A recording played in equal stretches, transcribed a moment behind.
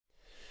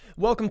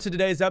Welcome to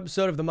today's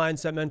episode of the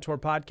Mindset Mentor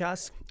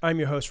Podcast. I'm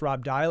your host,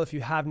 Rob Dial. If you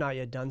have not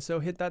yet done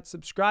so, hit that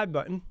subscribe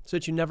button so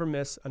that you never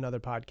miss another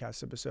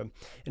podcast episode.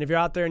 And if you're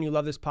out there and you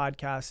love this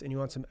podcast and you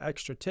want some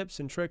extra tips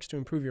and tricks to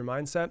improve your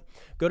mindset,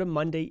 go to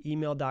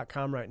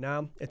mondayemail.com right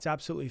now. It's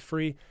absolutely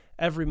free.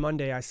 Every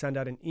Monday, I send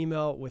out an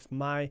email with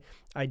my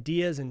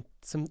ideas and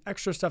some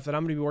extra stuff that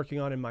I'm going to be working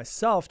on in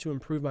myself to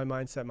improve my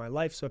mindset, my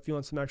life. So if you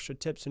want some extra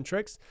tips and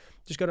tricks,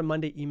 just go to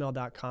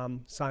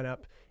mondayemail.com, sign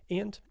up,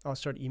 and I'll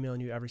start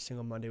emailing you every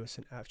single Monday with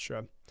some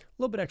a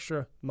little bit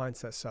extra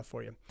mindset stuff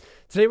for you.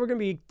 Today, we're going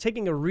to be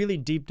taking a really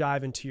deep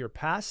dive into your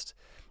past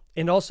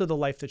and also the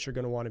life that you're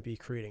going to want to be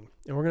creating.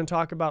 And we're going to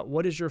talk about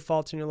what is your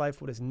fault in your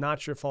life, what is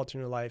not your fault in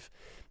your life.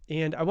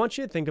 And I want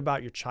you to think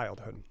about your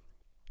childhood.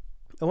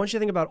 I want you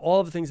to think about all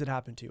of the things that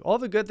happened to you, all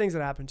the good things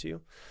that happened to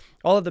you,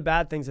 all of the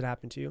bad things that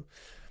happened to you,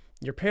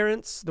 your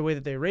parents, the way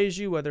that they raised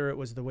you, whether it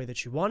was the way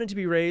that you wanted to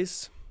be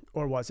raised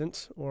or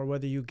wasn't, or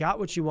whether you got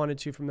what you wanted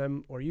to from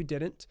them or you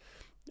didn't,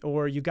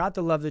 or you got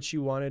the love that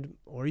you wanted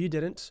or you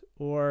didn't,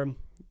 or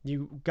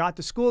you got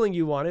the schooling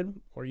you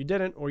wanted or you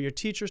didn't, or your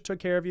teachers took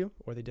care of you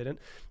or they didn't,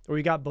 or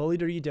you got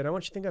bullied or you didn't. I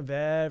want you to think of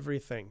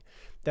everything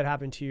that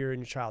happened to you in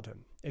your childhood.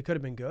 It could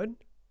have been good.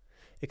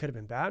 It could have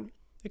been bad.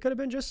 It could have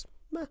been just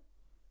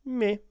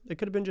meh. It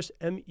could have been just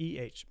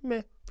M-E-H. Meh.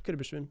 It could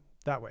have been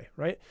that way,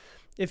 right?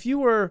 If you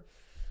were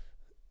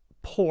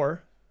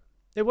poor,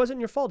 it wasn't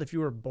your fault if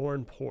you were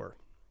born poor.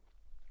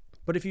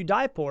 But if you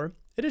die poor,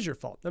 it is your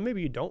fault. Now,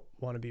 maybe you don't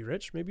want to be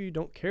rich. Maybe you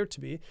don't care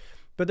to be.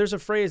 But there's a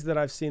phrase that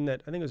I've seen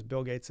that I think it was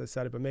Bill Gates that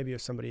said it, but maybe it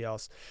was somebody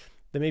else,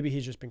 that maybe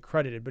he's just been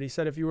credited. But he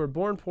said, if you were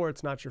born poor,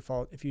 it's not your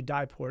fault. If you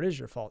die poor, it is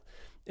your fault.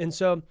 And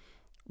so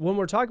when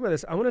we're talking about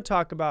this, I want to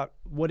talk about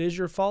what is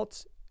your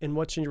fault and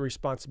what's your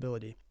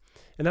responsibility.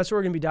 And that's what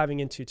we're going to be diving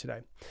into today.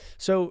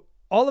 So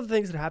all of the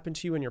things that happened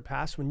to you in your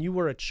past when you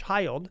were a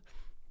child,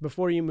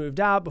 before you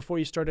moved out, before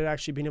you started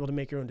actually being able to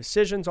make your own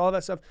decisions, all of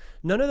that stuff,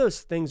 none of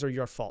those things are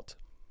your fault.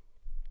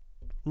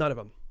 None of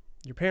them.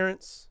 Your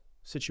parents,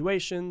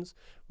 situations,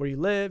 where you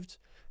lived,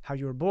 how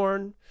you were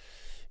born,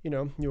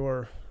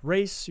 your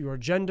race, your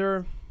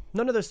gender,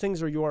 none of those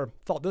things are your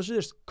fault. Those are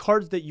just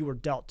cards that you were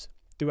dealt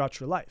throughout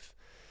your life.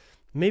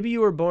 Maybe you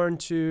were born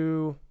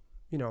to,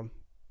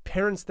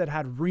 parents that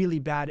had really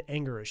bad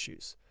anger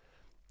issues.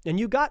 And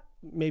you got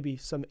maybe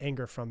some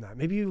anger from that.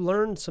 Maybe you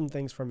learned some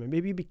things from it.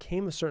 Maybe you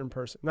became a certain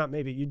person. Not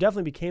maybe, you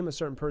definitely became a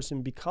certain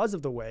person because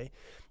of the way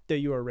that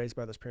you were raised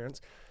by those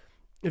parents.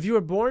 If you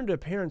were born to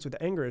parents with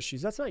anger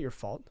issues, that's not your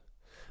fault.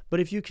 But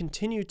if you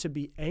continue to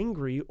be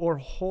angry or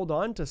hold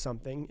on to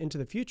something into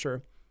the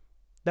future,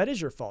 that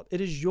is your fault.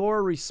 It is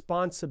your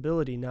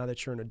responsibility now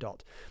that you're an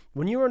adult.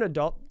 When you were an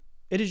adult,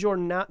 it is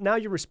now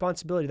your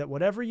responsibility that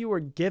whatever you were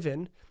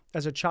given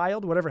as a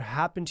child, whatever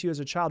happened to you as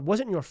a child,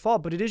 wasn't your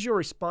fault, but it is your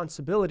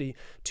responsibility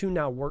to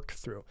now work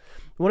through.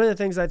 One of the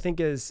things I think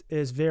is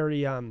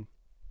very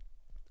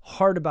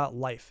hard about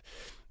life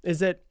is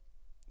that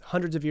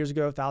hundreds of years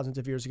ago, thousands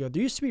of years ago,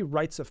 there used to be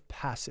rites of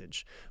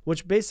passage,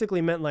 which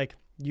basically meant like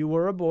you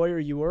were a boy or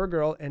you were a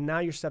girl, and now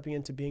you're stepping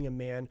into being a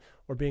man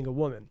or being a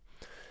woman.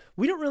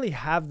 We don't really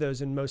have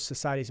those in most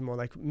societies anymore.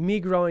 Like me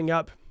growing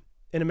up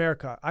in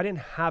America, I didn't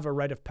have a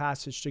rite of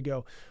passage to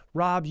go,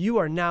 Rob, you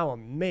are now a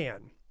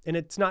man. And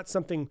it's not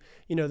something,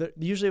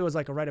 usually it was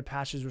like a rite of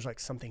passage was like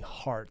something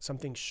hard,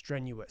 something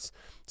strenuous.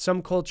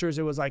 Some cultures,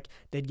 it was like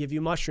they'd give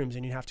you mushrooms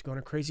and you'd have to go on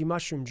a crazy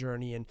mushroom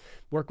journey and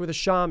work with a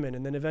shaman.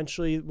 And then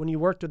eventually when you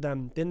worked with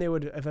them, then they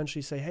would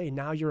eventually say, hey,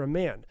 now you're a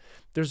man.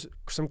 There's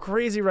some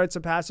crazy rites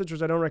of passage,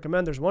 which I don't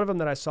recommend. There's one of them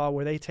that I saw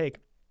where they take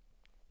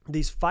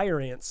these fire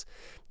ants.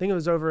 I think it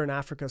was over in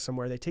Africa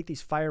somewhere. They take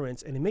these fire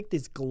ants and they make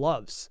these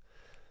gloves.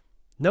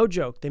 No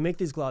joke. They make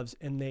these gloves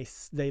and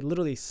they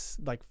literally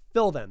like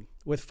fill them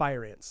with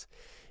fire ants.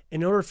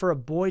 In order for a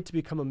boy to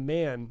become a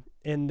man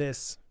in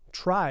this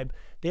tribe,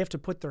 they have to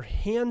put their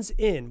hands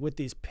in with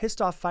these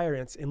pissed off fire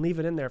ants and leave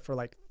it in there for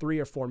like 3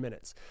 or 4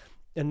 minutes.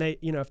 And they,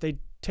 if they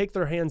take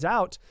their hands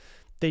out,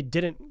 they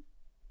didn't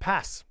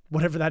pass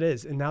whatever that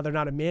is. And now they're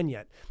not a man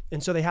yet.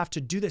 And so they have to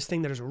do this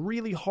thing that is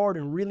really hard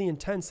and really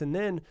intense. And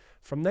then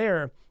from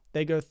there,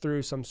 they go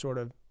through some sort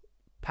of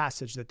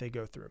passage that they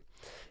go through.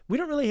 We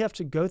don't really have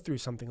to go through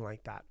something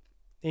like that.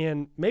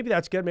 And maybe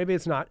that's good, maybe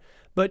it's not,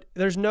 but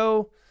there's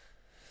no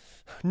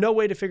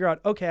way to figure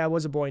out, okay, I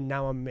was a boy,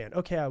 now I'm a man.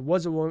 Okay, I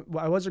was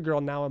a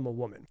girl, now I'm a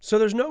woman. So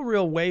there's no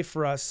real way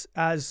for us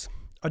as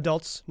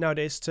adults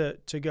nowadays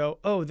to go,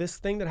 oh, this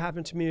thing that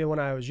happened to me when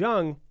I was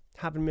young,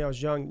 happened to me when I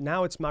was young,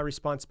 now it's my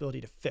responsibility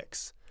to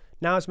fix.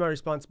 Now it's my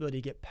responsibility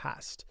to get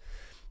past.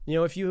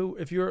 If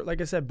you're,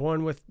 like I said,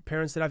 born with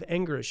parents that have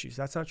anger issues,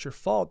 that's not your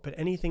fault, but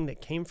anything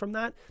that came from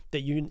that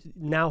you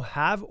now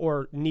have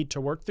or need to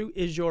work through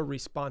is your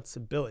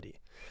responsibility.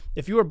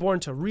 If you were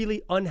born to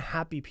really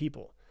unhappy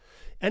people,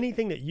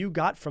 anything that you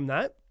got from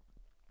that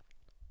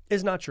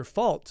is not your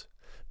fault,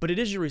 but it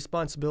is your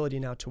responsibility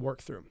now to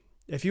work through.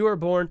 If you were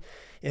born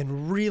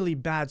in really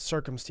bad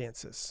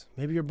circumstances,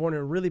 maybe you're born in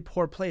a really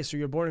poor place, or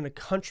you're born in a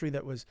country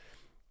that was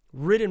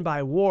ridden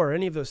by war,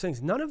 any of those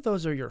things, none of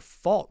those are your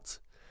fault.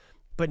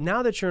 But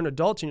now that you're an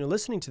adult and you're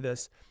listening to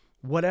this,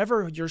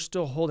 whatever you're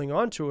still holding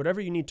on to,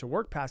 whatever you need to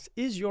work past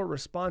is your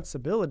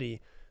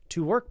responsibility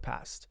to work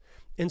past.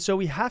 And so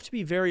we have to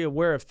be very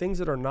aware of things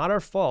that are not our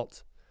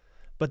fault,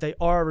 but they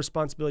are our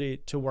responsibility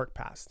to work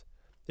past.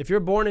 If you're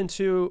born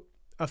into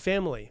a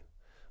family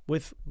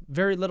with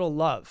very little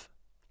love,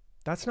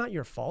 that's not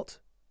your fault,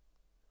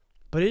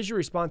 but it is your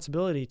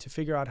responsibility to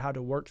figure out how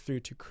to work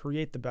through to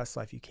create the best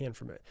life you can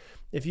from it.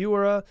 If you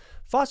were a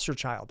foster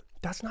child,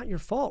 that's not your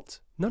fault.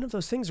 None of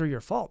those things are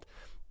your fault,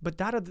 but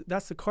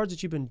that's the cards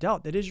that you've been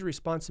dealt. That is your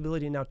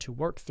responsibility now to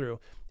work through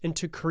and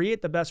to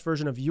create the best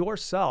version of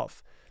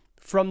yourself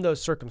from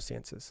those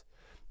circumstances.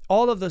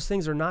 All of those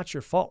things are not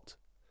your fault,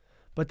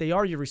 but they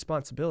are your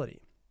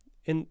responsibility.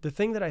 And the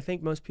thing that I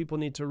think most people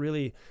need to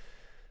really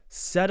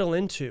settle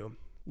into,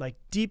 like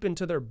deep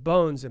into their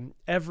bones and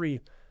every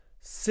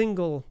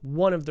single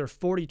one of their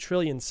 40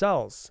 trillion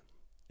cells,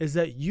 is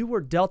that you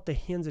were dealt the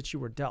hands that you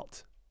were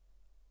dealt.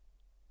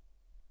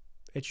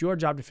 It's your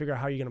job to figure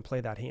out how you're going to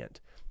play that hand.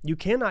 You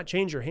cannot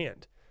change your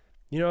hand.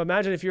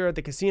 Imagine if you're at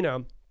the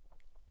casino,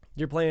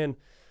 you're playing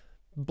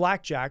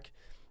blackjack,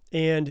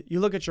 and you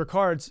look at your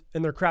cards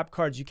and they're crap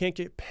cards. You can't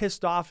get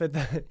pissed off at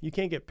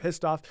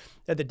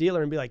the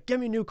dealer and be like, give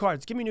me new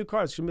cards. You're going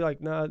to be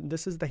like, no,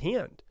 this is the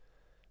hand.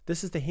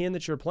 This is the hand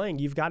that you're playing.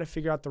 You've got to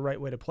figure out the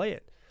right way to play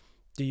it.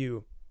 Do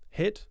you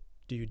hit?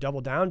 Do you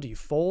double down? Do you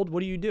fold? What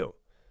do you do?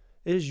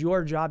 It is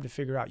your job to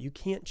figure out. You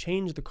can't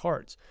change the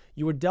cards.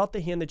 You were dealt the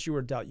hand that you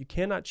were dealt. You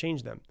cannot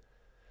change them.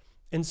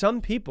 And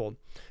some people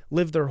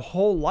live their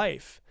whole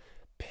life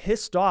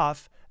pissed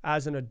off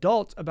as an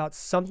adult about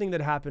something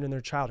that happened in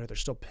their childhood. They're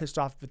still pissed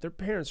off at their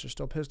parents. They're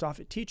still pissed off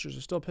at teachers.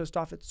 They're still pissed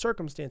off at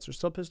circumstance. They're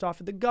still pissed off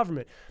at the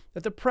government,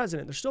 at the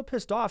president. They're still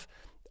pissed off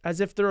as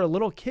if they're a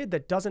little kid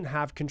that doesn't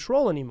have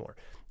control anymore.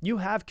 You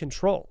have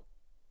control.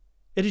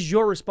 It is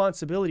your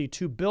responsibility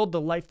to build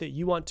the life that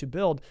you want to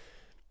build,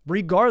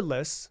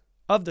 regardless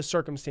of the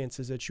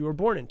circumstances that you were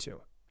born into.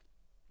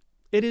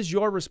 It is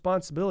your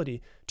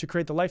responsibility to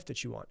create the life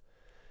that you want.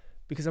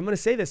 Because I'm going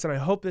to say this, and I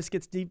hope this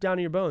gets deep down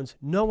in your bones.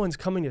 No one's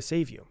coming to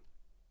save you.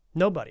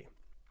 Nobody.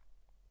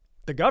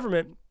 The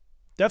government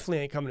definitely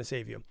ain't coming to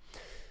save you.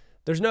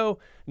 There's no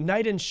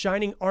knight in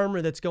shining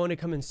armor that's going to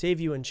come and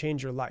save you and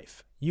change your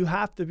life. You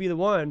have to be the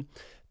one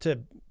to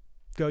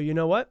go, you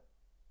know what?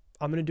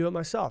 I'm going to do it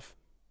myself.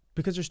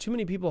 Because there's too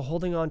many people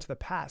holding on to the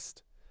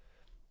past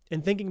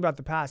and thinking about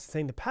the past and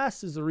saying the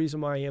past is the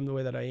reason why I am the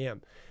way that I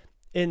am.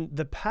 And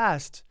the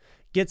past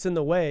gets in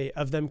the way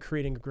of them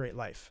creating a great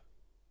life.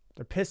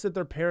 They're pissed at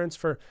their parents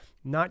for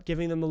not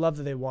giving them the love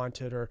that they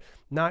wanted, or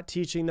not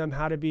teaching them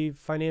how to be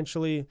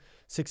financially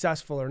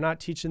successful, or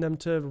not teaching them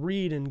to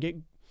read and get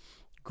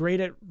great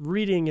at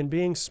reading and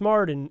being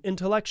smart and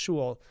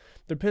intellectual.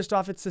 They're pissed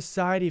off at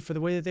society for the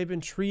way that they've been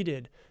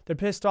treated. They're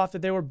pissed off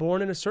that they were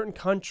born in a certain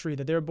country,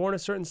 that they were born a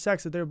certain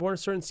sex, that they were born a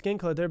certain skin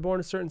color, they were born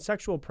a certain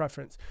sexual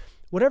preference.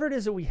 Whatever it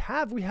is that we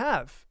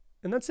have.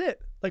 And that's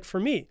it. Like for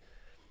me,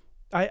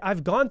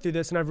 I've gone through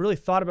this and I've really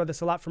thought about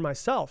this a lot for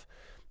myself.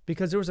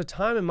 Because there was a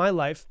time in my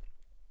life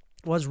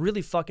where I was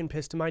really fucking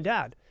pissed at my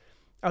dad.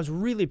 I was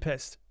really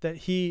pissed that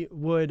he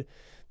would,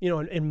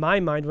 in my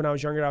mind when I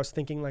was younger, I was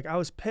thinking I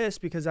was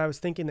pissed because I was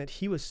thinking that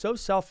he was so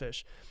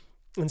selfish.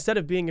 Instead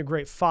of being a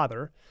great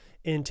father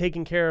and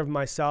taking care of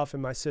myself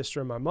and my sister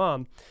and my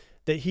mom,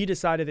 that he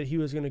decided that he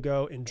was going to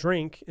go and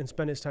drink and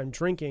spend his time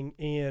drinking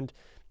and,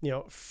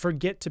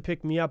 forget to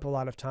pick me up a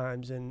lot of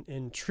times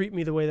and treat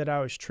me the way that I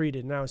was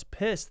treated. And I was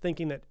pissed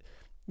thinking that,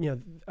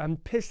 I'm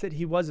pissed that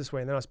he was this way.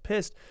 And then I was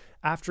pissed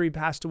after he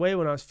passed away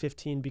when I was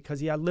 15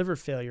 because he had liver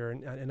failure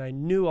and I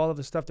knew all of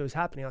the stuff that was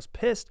happening. I was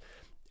pissed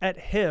at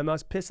him. I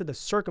was pissed at the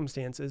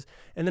circumstances.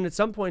 And then at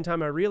some point in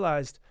time, I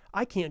realized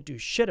I can't do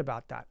shit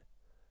about that.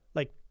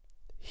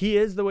 He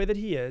is the way that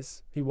he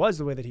is. He was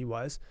the way that he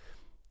was.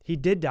 He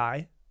did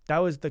die. That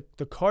was the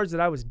cards that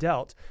I was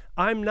dealt.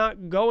 I'm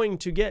not going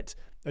to get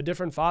a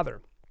different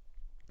father.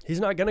 He's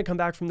not going to come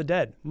back from the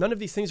dead. None of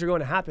these things are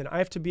going to happen. I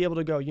have to be able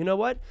to go, you know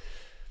what?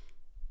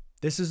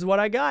 This is what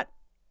I got.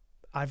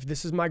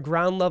 This is my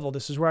ground level.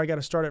 This is where I got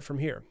to start it from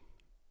here.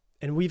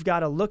 And we've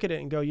got to look at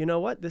it and go, you know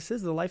what? This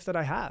is the life that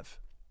I have.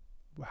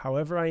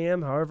 However I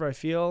am, however I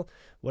feel,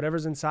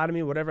 whatever's inside of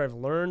me, whatever I've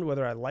learned,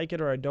 whether I like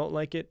it or I don't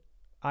like it,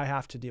 I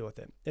have to deal with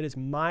it. It is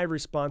my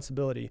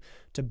responsibility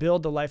to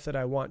build the life that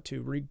I want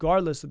to,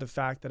 regardless of the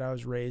fact that I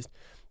was raised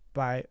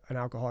by an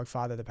alcoholic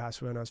father that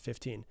passed away when I was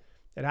 15.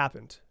 It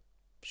happened.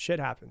 Shit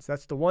happens.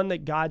 That's the one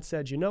that God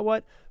said, you know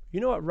what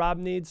Rob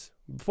needs?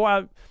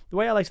 The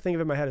way I like to think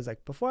of it in my head is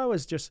before I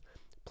was just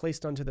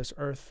placed onto this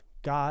earth,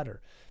 God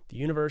or the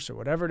universe or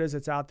whatever it is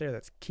that's out there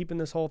that's keeping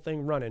this whole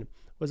thing running,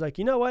 was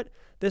you know what?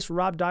 This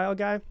Rob Dial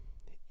guy,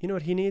 you know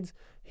what he needs?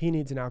 He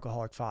needs an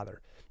alcoholic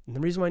father. And the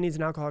reason why he needs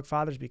an alcoholic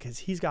father is because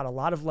he's got a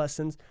lot of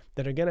lessons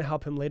that are going to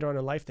help him later on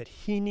in life that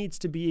he needs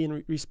to be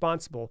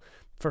responsible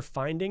for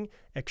finding,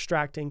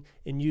 extracting,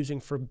 and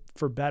using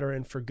for better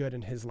and for good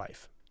in his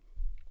life.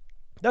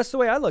 That's the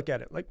way I look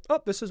at it.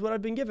 This is what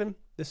I've been given.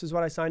 This is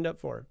what I signed up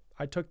for.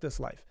 I took this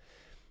life.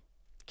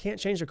 Can't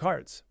change the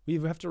cards. We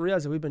have to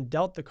realize that we've been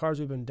dealt the cards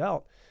we've been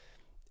dealt,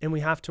 and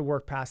we have to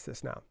work past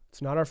this now.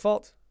 It's not our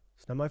fault.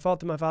 It's not my fault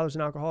that my father's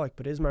an alcoholic,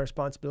 but it is my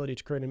responsibility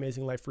to create an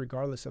amazing life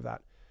regardless of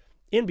that.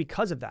 And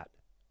because of that,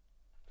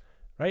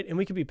 right? And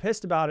we could be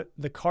pissed about it,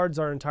 the cards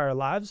our entire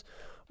lives,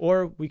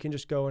 or we can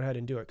just go ahead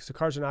and do it because the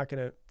cards are not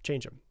going to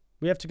change them.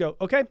 We have to go,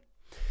 okay,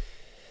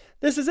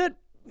 this is it.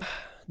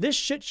 This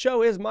shit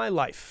show is my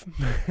life.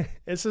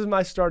 This is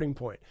my starting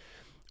point.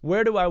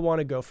 Where do I want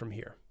to go from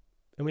here?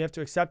 And we have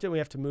to accept it. We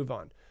have to move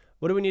on.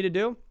 What do we need to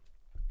do?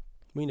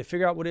 We need to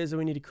figure out what it is that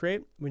we need to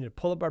create. We need to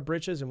pull up our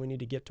britches and we need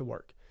to get to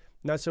work.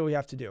 And that's what we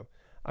have to do.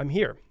 I'm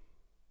here.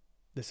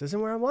 This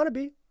isn't where I want to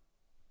be.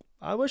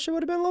 I wish it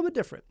would have been a little bit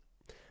different.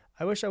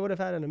 I wish I would have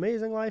had an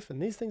amazing life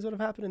and these things would have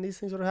happened and these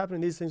things would have happened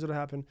and these things would have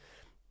happened.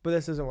 But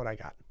this isn't what I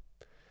got.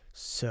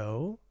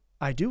 So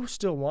I do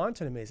still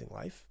want an amazing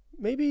life.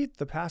 Maybe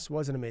the past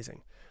wasn't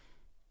amazing,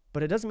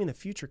 but it doesn't mean the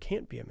future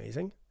can't be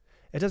amazing.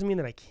 It doesn't mean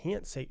that I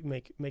can't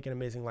make an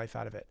amazing life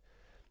out of it.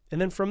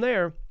 And then from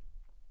there,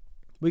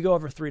 we go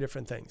over 3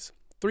 different things,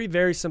 3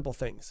 very simple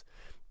things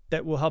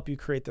that will help you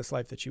create this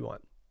life that you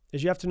want.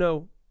 Is you have to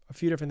know a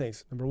few different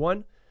things. Number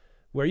 1,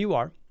 where you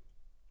are.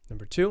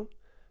 Number 2,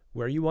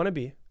 where you want to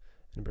be.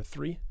 Number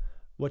 3,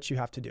 what you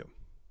have to do.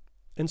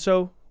 And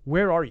so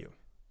where are you?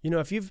 You know,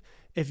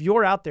 if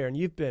you're out there and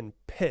you've been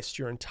pissed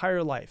your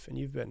entire life and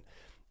you've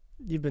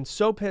been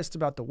so pissed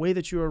about the way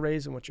that you were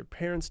raised and what your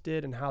parents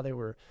did and how they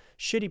were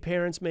shitty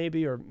parents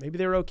maybe, or maybe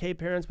they were okay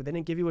parents, but they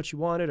didn't give you what you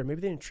wanted, or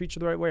maybe they didn't treat you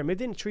the right way, or maybe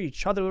they didn't treat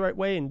each other the right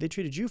way and they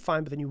treated you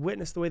fine, but then you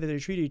witnessed the way that they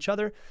treated each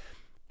other.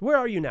 Where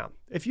are you now?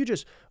 If you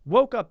just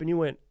woke up and you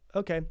went,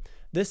 okay,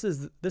 this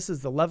is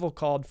the level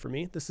called for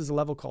me. This is a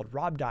level called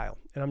Rob Dial.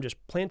 And I'm just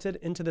planted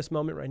into this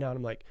moment right now. And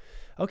I'm like,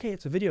 okay,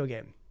 it's a video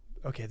game.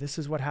 Okay, this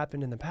is what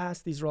happened in the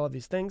past. These are all of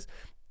these things.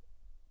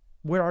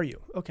 Where are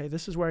you? Okay,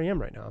 this is where I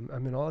am right now.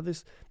 I'm in all of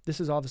this. This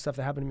is all the stuff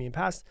that happened to me in the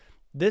past.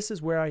 This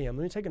is where I am.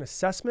 Let me take an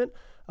assessment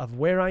of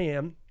where I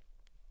am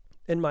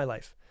in my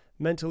life,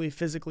 mentally,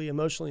 physically,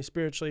 emotionally,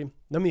 spiritually.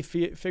 Let me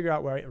figure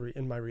out where I am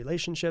in my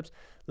relationships.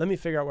 Let me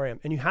figure out where I am.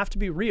 And you have to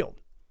be real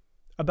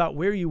about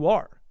where you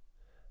are,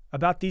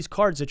 about these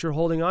cards that you're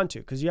holding on to,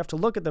 because you have to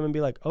look at them and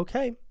be like,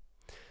 okay,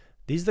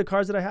 these are the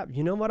cards that I have.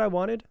 You know what I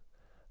wanted?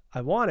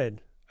 I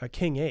wanted a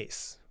king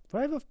ace.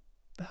 But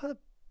how the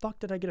fuck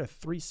did I get a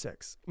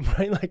 3-6?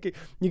 Right? Like,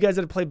 you guys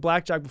that have played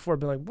blackjack before have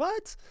been like,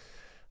 what?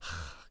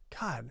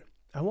 God,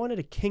 I wanted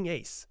a king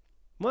ace.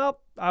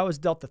 Well, I was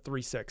dealt the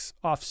 3-6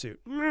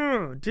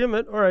 offsuit. Damn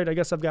it. All right, I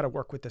guess I've got to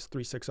work with this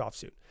 3-6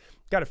 offsuit.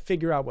 Got to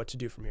figure out what to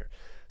do from here.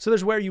 So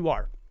there's where you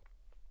are.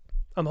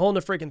 I'm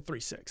holding a freaking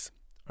 3-6.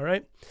 All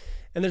right?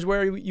 And there's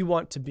where you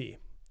want to be.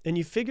 And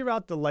you figure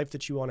out the life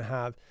that you want to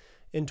have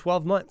in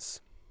 12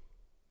 months.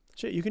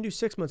 Shit, you can do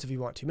 6 months if you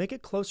want to. Make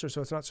it closer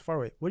so it's not so far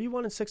away. What do you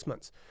want in 6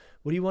 months?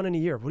 What do you want in a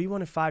year? What do you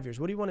want in 5 years?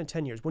 What do you want in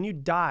 10 years? When you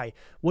die,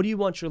 what do you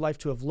want your life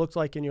to have looked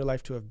like and your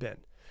life to have been?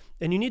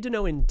 And you need to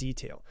know in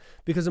detail,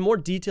 because the more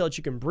detail that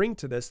you can bring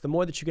to this, the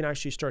more that you can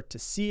actually start to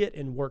see it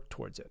and work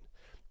towards it,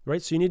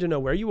 right? So you need to know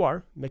where you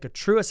are, make a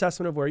true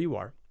assessment of where you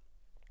are.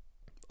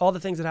 All the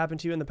things that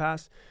happened to you in the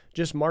past,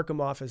 just mark them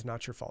off as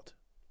not your fault.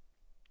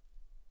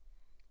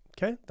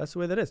 Okay, that's the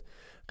way that is.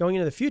 Going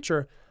into the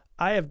future,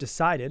 I have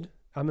decided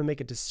I'm going to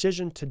make a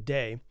decision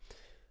today.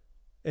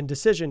 And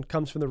decision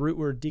comes from the root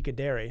word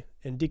decadere.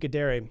 And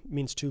decadere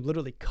means to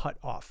literally cut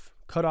off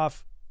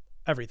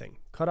everything.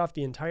 Cut off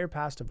the entire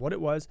past of what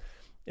it was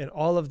and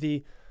all of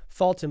the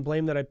fault and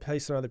blame that I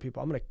placed on other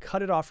people. I'm going to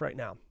cut it off right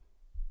now.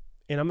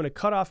 And I'm going to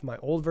cut off my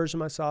old version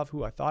of myself,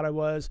 who I thought I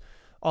was,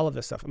 all of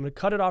this stuff. I'm going to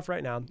cut it off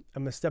right now. I'm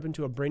going to step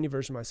into a brand new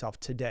version of myself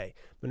today.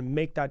 I'm going to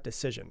make that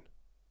decision.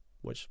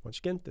 Which, once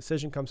again,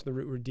 decision comes from the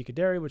root word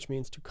decadere, which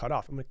means to cut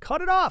off. I'm going to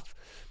cut it off.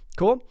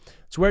 Cool?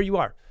 It's where you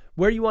are,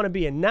 where you want to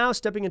be. And now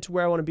stepping into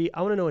where I want to be,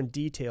 I want to know in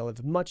detail,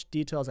 as much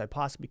detail as I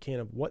possibly can,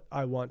 of what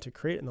I want to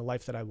create in the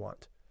life that I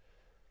want.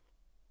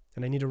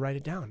 And I need to write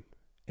it down.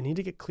 I need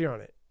to get clear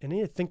on it. And I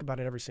need to think about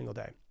it every single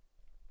day.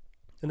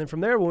 And then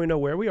from there, when we know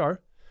where we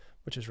are,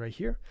 which is right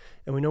here,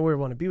 and we know where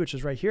we want to be, which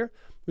is right here,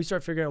 we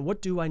start figuring out,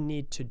 what do I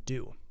need to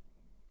do?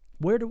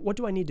 What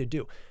do I need to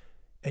do?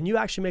 And you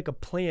actually make a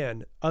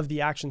plan of the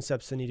action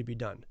steps that need to be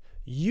done.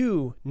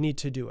 You need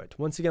to do it.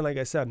 Once again, like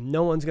I said,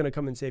 no one's going to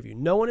come and save you.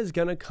 No one is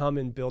going to come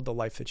and build the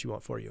life that you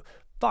want for you.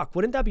 Fuck,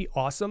 wouldn't that be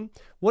awesome?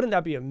 Wouldn't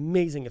that be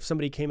amazing if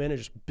somebody came in and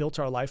just built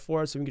our life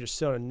for us, and we could just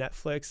sit on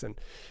Netflix and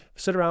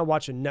sit around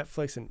watching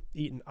Netflix and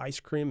eating ice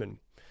cream and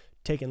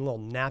taking little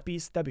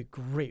nappies? That'd be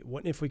great.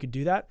 What if we could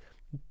do that?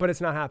 But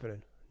it's not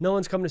happening. No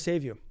one's coming to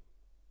save you.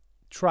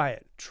 Try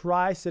it.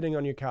 Try sitting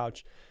on your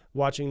couch,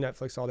 watching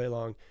Netflix all day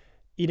long,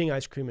 eating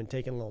ice cream and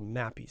taking little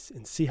nappies,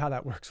 and see how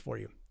that works for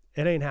you.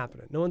 It ain't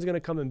happening. No one's going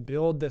to come and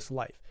build this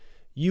life.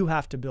 You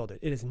have to build it.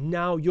 It is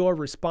now your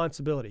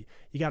responsibility.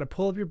 You got to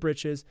pull up your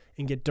britches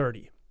and get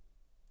dirty.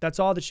 That's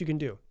all that you can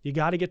do. You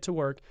got to get to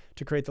work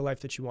to create the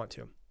life that you want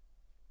to.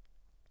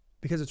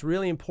 Because it's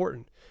really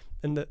important.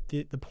 And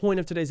the point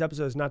of today's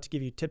episode is not to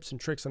give you tips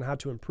and tricks on how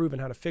to improve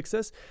and how to fix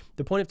this.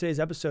 The point of today's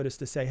episode is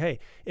to say, hey,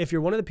 if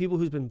you're one of the people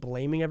who's been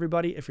blaming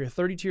everybody, if you're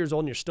 32 years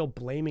old and you're still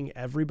blaming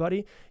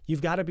everybody,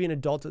 you've got to be an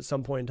adult at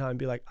some point in time and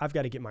be like, I've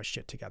got to get my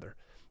shit together.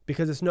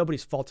 because it's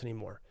nobody's fault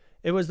anymore.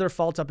 It was their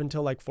fault up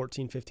until like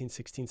 14, 15,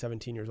 16,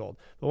 17 years old.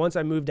 But once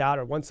I moved out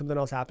or once something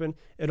else happened,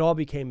 it all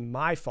became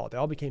my fault. It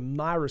all became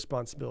my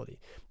responsibility.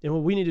 And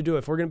what we need to do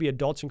if we're going to be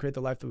adults and create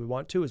the life that we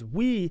want to is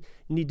we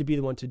need to be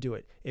the one to do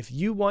it. If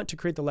you want to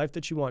create the life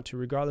that you want to,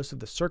 regardless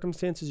of the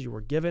circumstances you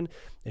were given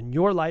in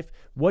your life,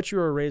 what you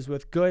were raised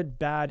with, good,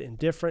 bad,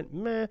 indifferent,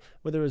 meh,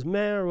 whether it was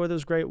meh or whether it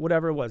was great,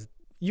 whatever it was,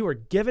 you were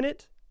given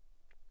it.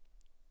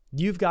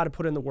 You've got to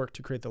put in the work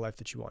to create the life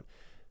that you want.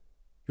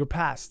 Your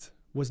past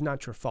was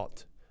not your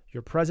fault.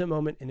 Your present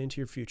moment and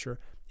into your future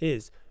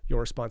is your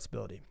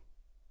responsibility.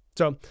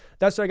 So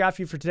that's what I got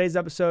for you for today's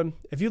episode.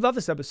 If you love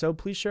this episode,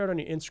 please share it on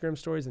your Instagram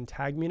stories and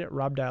tag me in at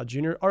Rob Dial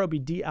Jr.,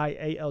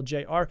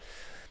 ROBDIALJR.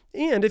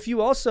 And if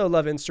you also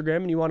love Instagram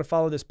and you want to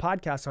follow this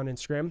podcast on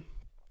Instagram,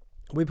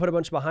 we put a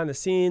bunch of behind the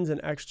scenes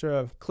and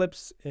extra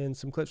clips and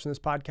some clips from this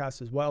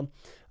podcast as well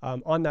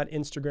on that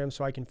Instagram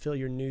so I can fill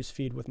your news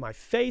feed with my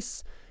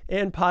face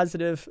and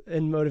positive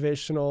and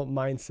motivational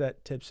mindset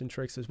tips and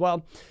tricks as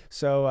well.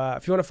 So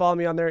if you want to follow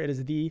me on there, it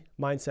is the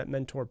Mindset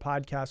Mentor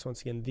Podcast.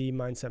 Once again, the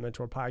Mindset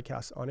Mentor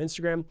Podcast on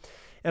Instagram.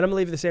 And I'm going to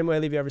leave you the same way I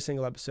leave you every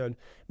single episode.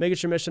 Make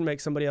it your mission to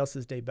make somebody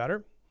else's day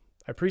better.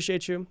 I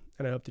appreciate you,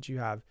 and I hope that you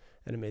have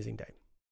an amazing day.